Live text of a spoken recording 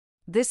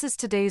This is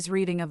today's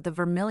reading of the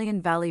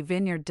Vermilion Valley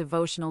Vineyard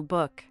devotional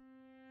book,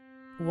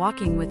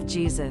 Walking with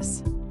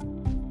Jesus.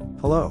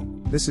 Hello,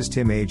 this is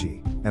Tim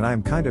Agee, and I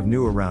am kind of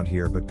new around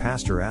here, but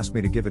Pastor asked me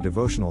to give a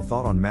devotional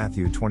thought on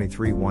Matthew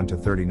 23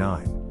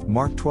 1-39,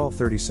 Mark 12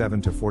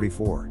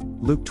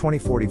 37-44, Luke 20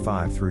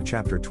 45 through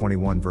chapter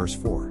 21 verse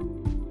 4.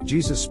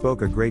 Jesus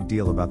spoke a great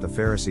deal about the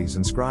Pharisees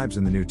and scribes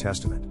in the New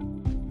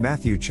Testament.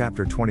 Matthew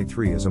chapter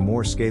 23 is a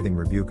more scathing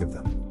rebuke of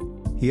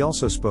them. He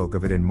also spoke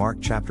of it in Mark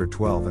chapter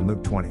 12 and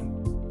Luke 20.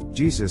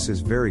 Jesus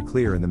is very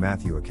clear in the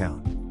Matthew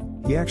account.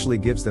 He actually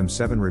gives them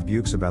 7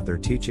 rebukes about their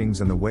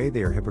teachings and the way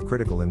they are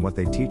hypocritical in what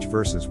they teach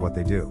versus what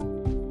they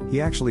do. He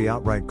actually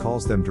outright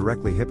calls them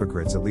directly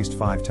hypocrites at least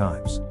 5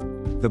 times.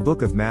 The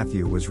book of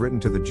Matthew was written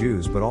to the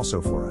Jews but also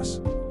for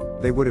us.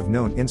 They would have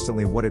known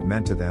instantly what it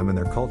meant to them and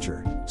their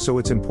culture, so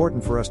it's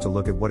important for us to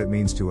look at what it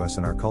means to us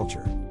and our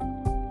culture.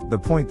 The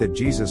point that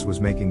Jesus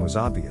was making was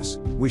obvious: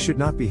 we should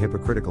not be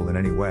hypocritical in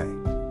any way.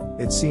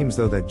 It seems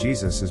though that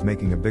Jesus is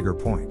making a bigger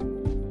point.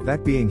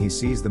 That being, he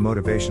sees the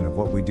motivation of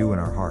what we do in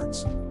our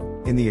hearts.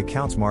 In the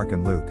accounts Mark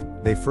and Luke,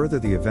 they further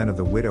the event of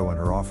the widow and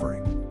her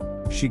offering.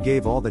 She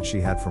gave all that she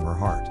had from her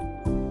heart.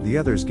 The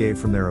others gave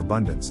from their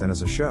abundance and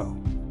as a show.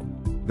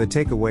 The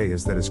takeaway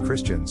is that as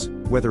Christians,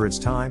 whether it's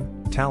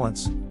time,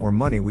 talents, or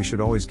money, we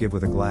should always give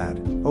with a glad,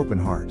 open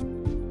heart.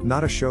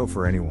 Not a show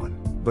for anyone,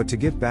 but to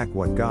give back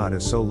what God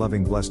has so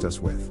loving blessed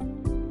us with.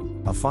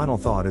 A final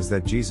thought is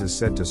that Jesus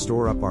said to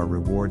store up our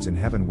rewards in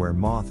heaven where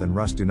moth and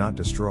rust do not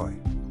destroy.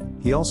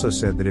 He also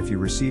said that if you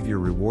receive your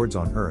rewards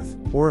on earth,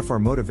 or if our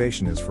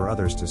motivation is for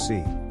others to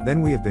see,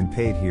 then we have been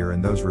paid here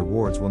and those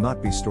rewards will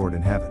not be stored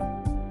in heaven.